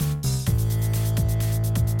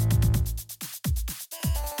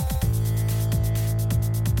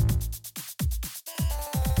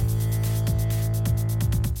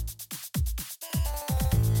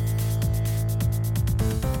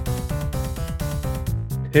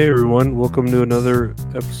Hey everyone, welcome to another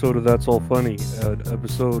episode of That's All Funny.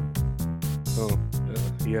 Episode,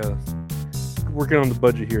 yeah, working on the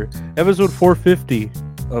budget here. Episode 450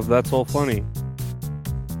 of That's All Funny,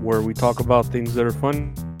 where we talk about things that are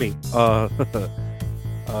funny.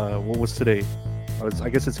 What was today? I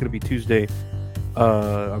guess it's gonna be Tuesday.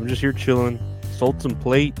 I'm just here chilling. Sold some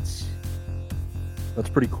plates. That's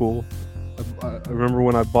pretty cool. I remember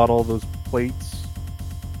when I bought all those plates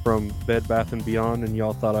from Bed Bath and Beyond, and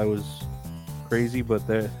y'all thought I was crazy, but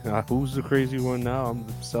who's the crazy one now?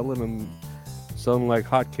 I'm selling them, selling like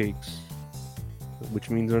hotcakes, which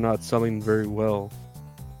means they're not selling very well.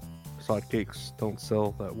 Hotcakes don't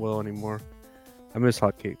sell that well anymore. I miss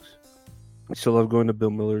hotcakes. I still love going to Bill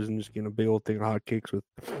Miller's and just getting a big old thing of hotcakes with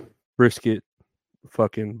brisket,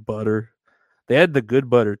 fucking butter. They had the good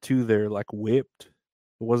butter too there, like whipped.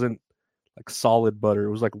 It wasn't like solid butter.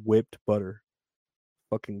 It was like whipped butter.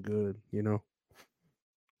 Fucking good, you know.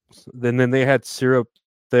 Then they had syrup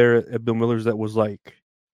there at Bill Miller's that was like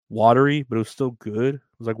watery, but it was still good. It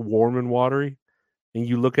was like warm and watery. And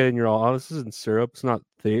you look at it and you're all, oh, this isn't syrup. It's not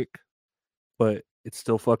thick, but it's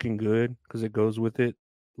still fucking good because it goes with it.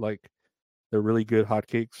 Like they're really good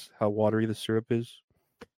hotcakes, how watery the syrup is.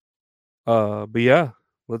 But yeah,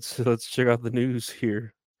 let's check out the news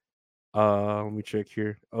here. Let me check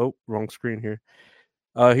here. Oh, wrong screen here.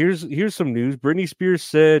 Here's some news. Britney Spears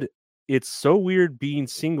said it's so weird being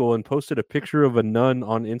single and posted a picture of a nun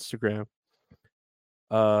on Instagram.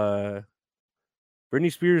 Uh,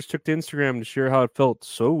 Britney Spears took to Instagram to share how it felt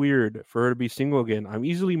so weird for her to be single again. I'm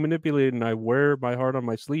easily manipulated and I wear my heart on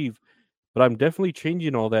my sleeve, but I'm definitely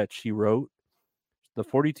changing all that, she wrote. The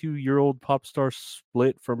 42-year-old pop star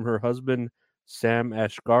split from her husband, Sam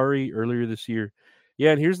Ashgari, earlier this year.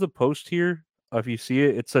 Yeah, and here's the post here. If you see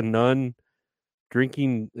it, it's a nun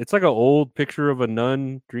drinking. It's like an old picture of a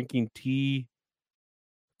nun drinking tea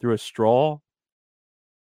through a straw.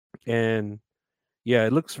 And yeah,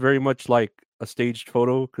 it looks very much like a staged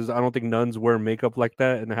photo because I don't think nuns wear makeup like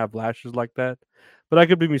that and have lashes like that. But I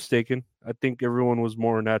could be mistaken. I think everyone was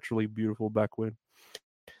more naturally beautiful back when.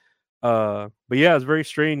 But yeah, it's very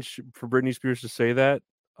strange for Britney Spears to say that.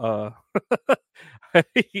 Uh, I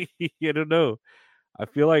don't know. I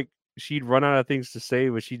feel like she'd run out of things to say,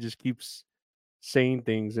 but she just keeps saying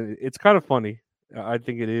things, and it's kind of funny. I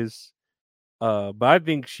think it is. But I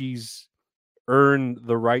think she's earned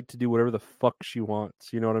the right to do whatever the fuck she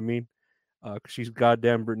wants. You know what I mean? 'Cause she's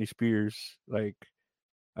goddamn Britney Spears. Like,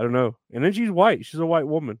 I don't know. And then she's white. She's a white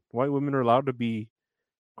woman. White women are allowed to be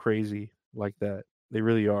crazy like that. They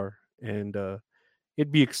really are. And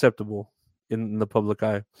it'd be acceptable in the public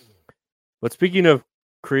eye. But speaking of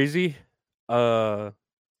crazy, uh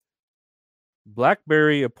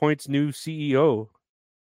BlackBerry appoints new CEO.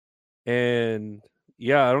 And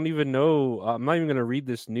yeah, I don't even know. I'm not even gonna read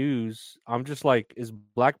this news. I'm just like, is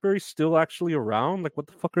BlackBerry still actually around? Like, what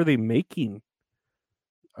the fuck are they making?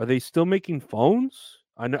 Are they still making phones?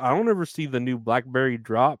 I don't ever see the new BlackBerry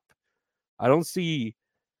drop. I don't see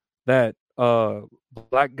that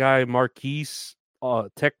black guy Marquise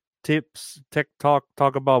tech tips, tech talk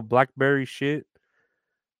about BlackBerry shit.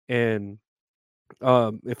 And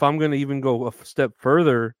if I'm gonna even go a step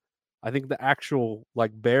further, I think the actual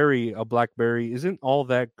like berry, a blackberry, isn't all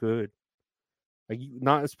that good. Like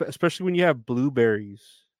not especially when you have blueberries,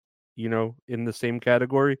 you know, in the same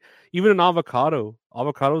category. Even an avocado,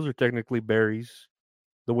 avocados are technically berries,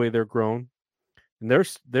 the way they're grown, and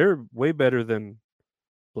they're way better than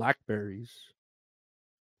blackberries.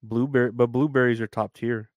 But blueberries are top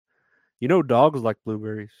tier. You know, dogs like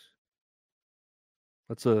blueberries.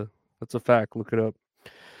 That's a that's a fact. Look it up.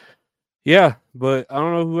 Yeah, but I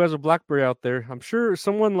don't know who has a BlackBerry out there. I'm sure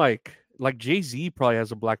someone like Jay-Z probably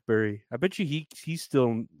has a BlackBerry. I bet you he's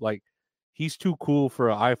still like he's too cool for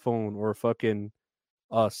an iPhone or a fucking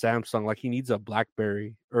Samsung. Like he needs a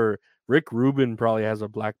BlackBerry. Or Rick Rubin probably has a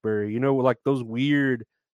BlackBerry. You know, like those weird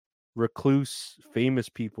recluse famous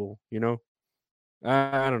people, you know?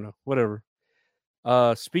 I don't know. Whatever.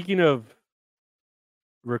 Speaking of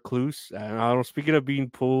recluse, and I don't know, speaking of being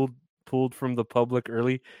pulled from the public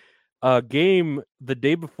early, game the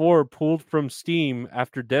day before pulled from Steam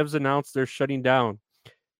after devs announced they're shutting down.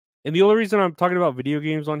 And the only reason I'm talking about video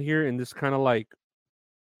games on here and this kind of like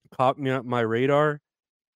caught me on my radar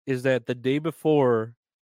is that the day before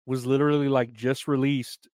was literally like just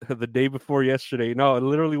released the day before yesterday. No, it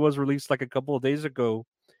literally was released like a couple of days ago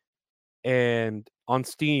and on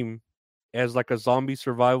Steam as like a zombie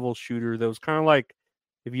survival shooter that was kind of like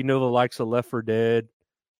if you know the likes of Left 4 Dead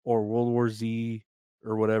or World War Z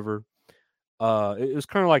or whatever. It was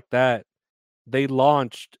kind of like that. They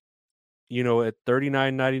launched, you know, at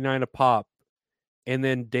 $39.99 a pop, and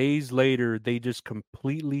then days later they just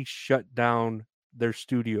completely shut down their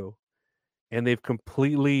studio, and they've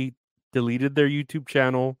completely deleted their YouTube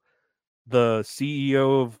channel. The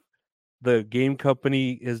CEO of the game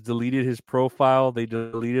company has deleted his profile. They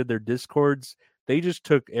deleted their Discords. They just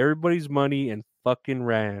took everybody's money and fucking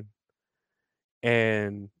ran.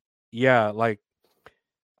 And yeah, like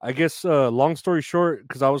I guess long story short,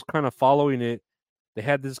 because I was kind of following it, they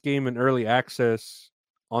had this game in early access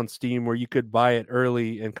on Steam where you could buy it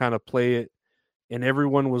early and kind of play it, and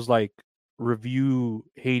everyone was like review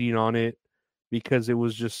hating on it because it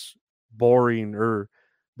was just boring, or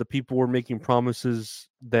the people were making promises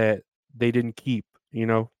that they didn't keep,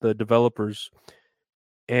 the developers.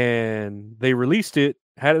 And they released it,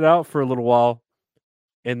 had it out for a little while,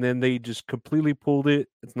 and then they just completely pulled it.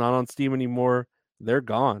 It's not on Steam anymore. They're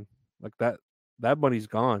gone. Like that money's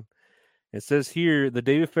gone. It says here the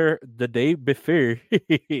day before the day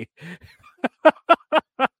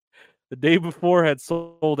before had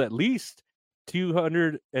sold at least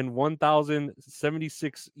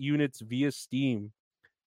 201,076 units via Steam.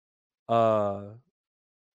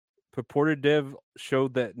 Purported dev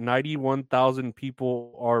showed that 91,000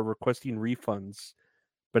 people are requesting refunds.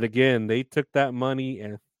 But again, they took that money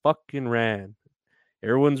and fucking ran.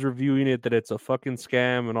 Everyone's reviewing it that it's a fucking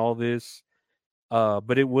scam and all this.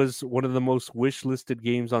 But it was one of the most wish listed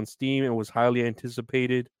games on Steam and was highly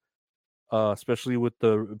anticipated, especially with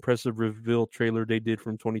the impressive reveal trailer they did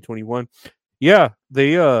from 2021. Yeah,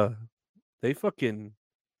 they fucking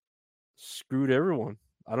screwed everyone.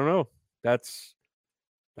 I don't know. That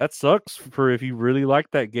sucks for if you really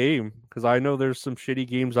like that game, because I know there's some shitty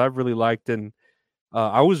games I've really liked, and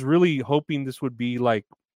I was really hoping this would be like,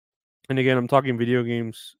 and again, I'm talking video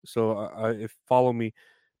games, so if follow me.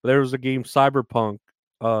 There was a game Cyberpunk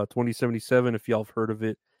 2077, if y'all have heard of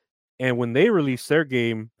it, and when they released their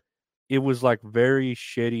game, it was like very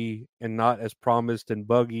shitty and not as promised and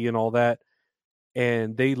buggy and all that,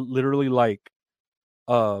 and they literally like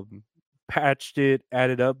um patched it,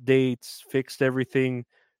 added updates, fixed everything,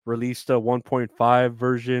 released a 1.5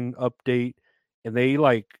 version update, and they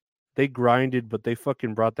grinded, but they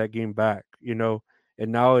fucking brought that game back, and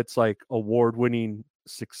now it's like award winning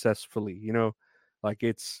successfully, like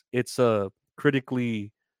it's a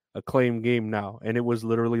critically acclaimed game now, and it was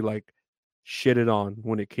literally like shitted on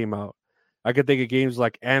when it came out. I could think of games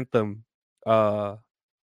like Anthem, uh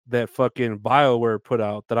that fucking BioWare put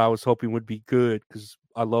out that I was hoping would be good because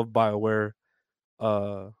I love BioWare.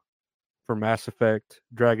 Uh, for Mass Effect,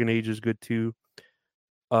 Dragon Age is good too.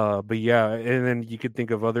 But yeah, and then you could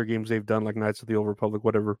think of other games they've done like Knights of the Old Republic,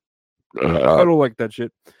 whatever. I don't like that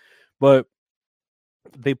shit, but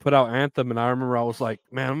they put out Anthem, and I remember I was like,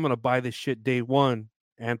 man, I'm gonna buy this shit day one,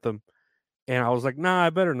 Anthem, and I was like, nah, I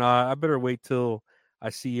better not. I better wait till I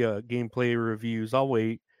see gameplay reviews. I'll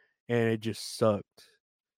wait, and it just sucked.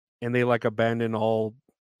 And they like abandoned all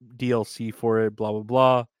DLC for it, blah blah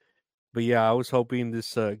blah. But yeah, I was hoping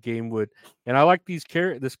this game would, and I like this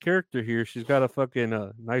character here. She's got a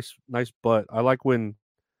fucking nice butt. I like when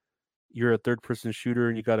you're a third person shooter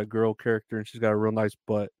and you got a girl character and she's got a real nice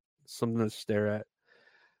butt, something to stare at.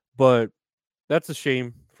 But that's a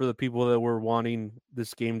shame for the people that were wanting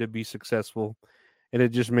this game to be successful, and it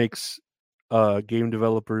just makes game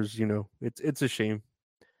developers, it's a shame.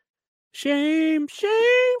 Shame,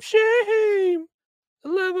 shame, shame. The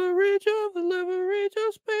leverage of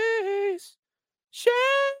space. Shame,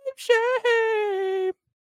 shame.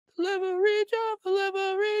 The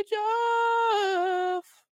leverage of.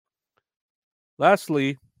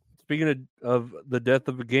 Lastly, speaking of the death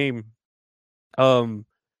of a game,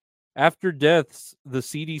 after deaths, the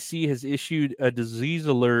CDC has issued a disease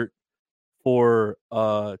alert for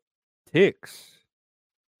ticks.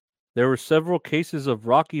 There were several cases of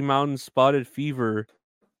Rocky Mountain spotted fever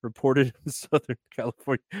reported in Southern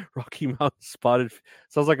California. Rocky Mountain spotted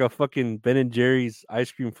sounds like a fucking Ben and Jerry's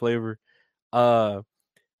ice cream flavor. So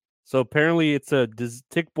apparently it's a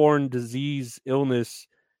tick-borne disease illness.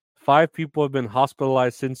 5 people have been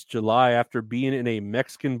hospitalized since July after being in a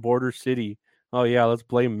Mexican border city. Oh yeah, let's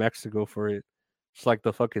blame Mexico for it. It's like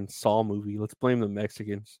the fucking Saw movie. Let's blame the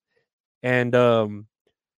Mexicans. And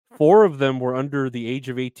 4 of them were under the age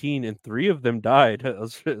of 18, and 3 of them died.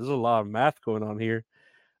 There's a lot of math going on here.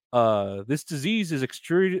 This disease is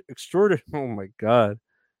extraordinary. Oh my god.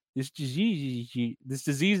 This disease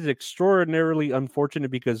is extraordinarily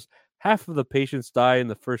unfortunate because half of the patients die in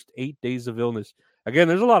the first 8 days of illness. Again,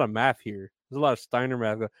 there's a lot of math here. There's a lot of Steiner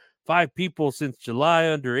math. 5 people since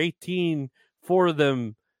July under 18, 4 of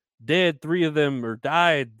them dead, 3 of them are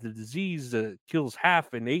died. The disease kills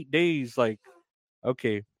half in 8 days. Like,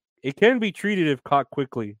 okay, it can be treated if caught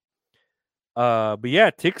quickly. But yeah,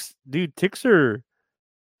 ticks, dude, ticks are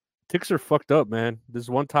fucked up, man. This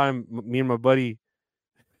one time, me and my buddy,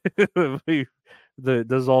 we,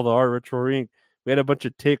 does all the art retro ink. We had a bunch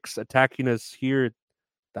of ticks attacking us here at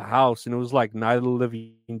the house, and it was like Night of the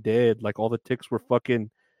Living Dead. Like all the ticks were fucking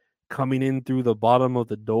coming in through the bottom of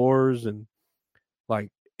the doors, and like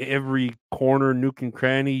every corner, nook and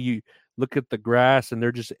cranny. You look at the grass, and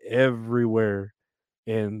they're just everywhere.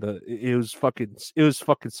 And it was fucking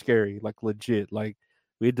scary, like legit. Like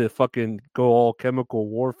we had to fucking go all chemical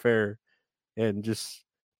warfare and just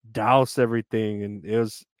douse everything, and it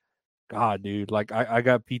was God, dude. Like I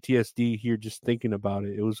got PTSD here just thinking about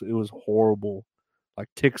it. It was horrible. Like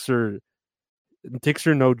ticks are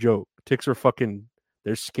no joke. Ticks are fucking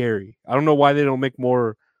they're scary. I don't know why they don't make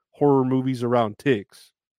more horror movies around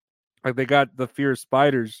ticks. Like they got the fear of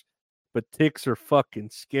spiders, but ticks are fucking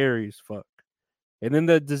scary as fuck. And then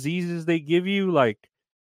the diseases they give you, like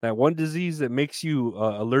that one disease that makes you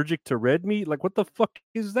allergic to red meat. Like what the fuck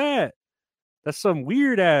is that? That's some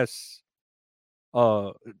weird ass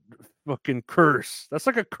uh fucking curse. That's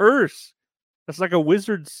like a curse. That's like a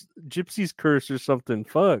wizard's gypsy's curse or something.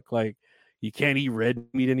 Fuck. Like you can't eat red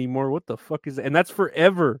meat anymore. What the fuck is that? And that's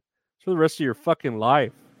forever. It's for the rest of your fucking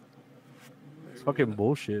life. It's fucking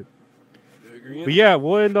bullshit. But yeah,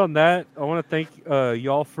 we'll end on that. I want to thank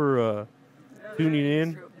y'all for tuning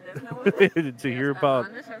in to hear about,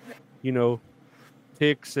 you know,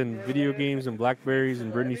 ticks and video games and Blackberries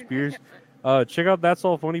and Britney Spears. Check out That's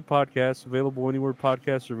All Funny podcast, available anywhere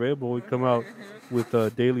podcasts are available. We come out with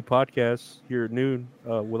daily podcasts here at noon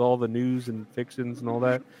with all the news and fixins and all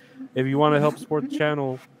that. If you want to help support the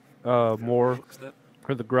channel more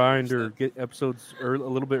for the grind or get episodes a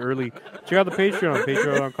little bit early, check out the Patreon,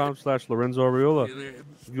 patreon.com/Lorenzo Ariola.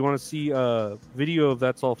 If you want to see a video of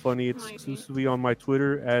That's All Funny, it's exclusively on my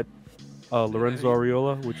Twitter at Lorenzo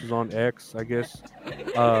Ariola, which is on X, I guess.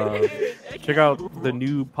 Check out the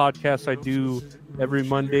new podcast I do every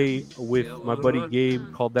Monday with my buddy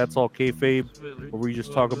Gabe called That's All Kayfabe, where we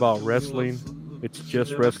just talk about wrestling. It's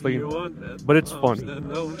just wrestling, but it's funny.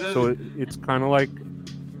 So it's kind of like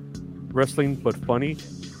wrestling, but funny.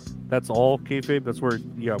 That's all kayfabe. That's where,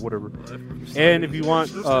 yeah, whatever. And if you want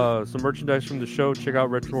some merchandise from the show, check out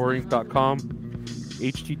retrohorrorinc.com.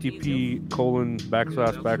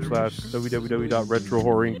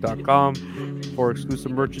 http://www.retrohorrorinc.com for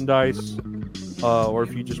exclusive merchandise. Or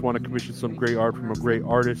if you just want to commission some great art from a great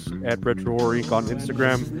artist at Retro Horror Inc. on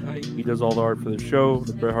Instagram. He does all the art for the show,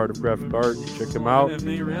 the Bret Hart of Graphic Art. Check him out.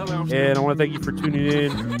 And I want to thank you for tuning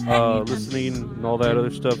in, listening, and all that other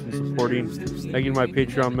stuff, and supporting. Thank you to my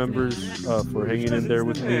Patreon members for hanging in there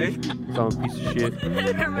with me. I'm a piece of shit.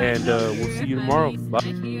 And we'll see you tomorrow. Bye.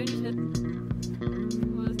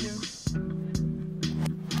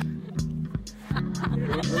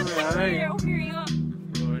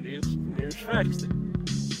 Next.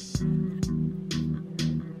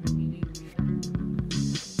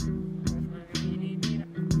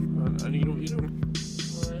 I need